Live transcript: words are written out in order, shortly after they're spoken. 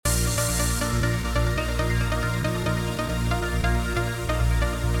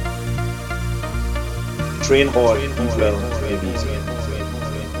Train hard, eat well, live easy.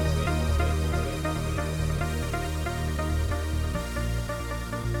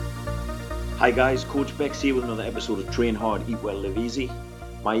 Hi guys, Coach Bex here with another episode of Train Hard, Eat Well, Live Easy.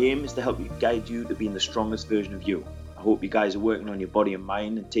 My aim is to help guide you to being the strongest version of you. I hope you guys are working on your body and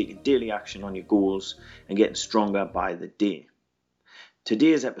mind and taking daily action on your goals and getting stronger by the day.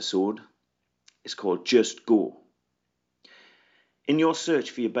 Today's episode is called Just Go. In your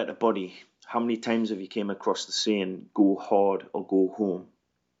search for your better body, how many times have you came across the saying, go hard or go home?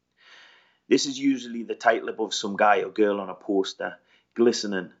 This is usually the title above some guy or girl on a poster,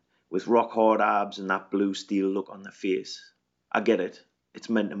 glistening, with rock hard abs and that blue steel look on their face. I get it, it's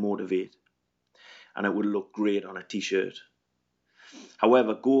meant to motivate, and it would look great on a t-shirt.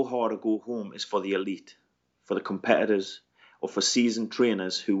 However, go hard or go home is for the elite, for the competitors, or for seasoned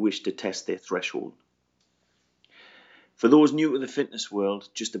trainers who wish to test their threshold. For those new to the fitness world,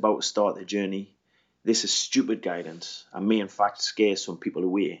 just about to start their journey, this is stupid guidance and may in fact scare some people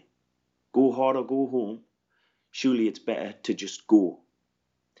away. Go hard or go home? Surely it's better to just go.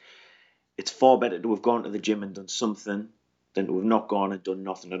 It's far better to have gone to the gym and done something than to have not gone and done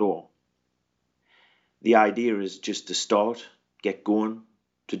nothing at all. The idea is just to start, get going,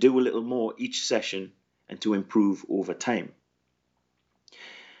 to do a little more each session and to improve over time.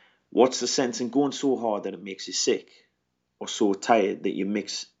 What's the sense in going so hard that it makes you sick? Or so tired that you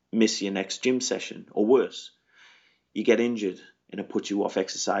miss your next gym session, or worse, you get injured and it puts you off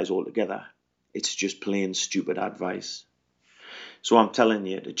exercise altogether. It's just plain stupid advice. So I'm telling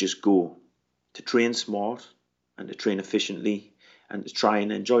you to just go, to train smart and to train efficiently and to try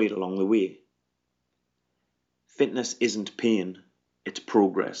and enjoy it along the way. Fitness isn't pain, it's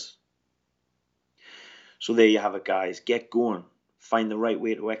progress. So there you have it, guys. Get going. Find the right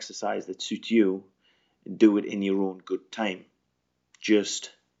way to exercise that suits you and do it in your own good time. Just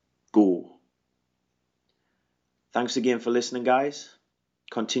go. Thanks again for listening, guys.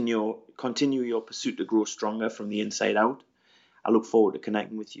 Continue your pursuit to grow stronger from the inside out. I look forward to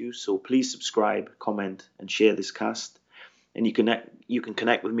connecting with you, so please subscribe, comment and share this cast. And you can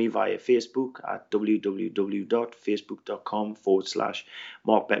connect with me via Facebook at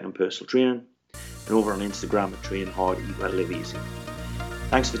www.facebook.com/Mark Beckham Personal Training and over on Instagram at Train Hard, Eat Well, Live Easy.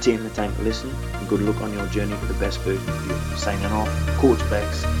 Thanks for taking the time to listen and good luck on your journey to the best version of you. Signing off, Coach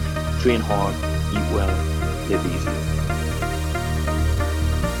Bex. Train hard, eat well, live easy.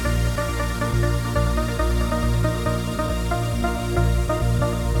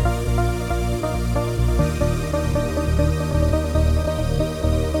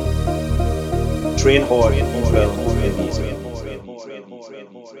 Train hard, eat well, live easy.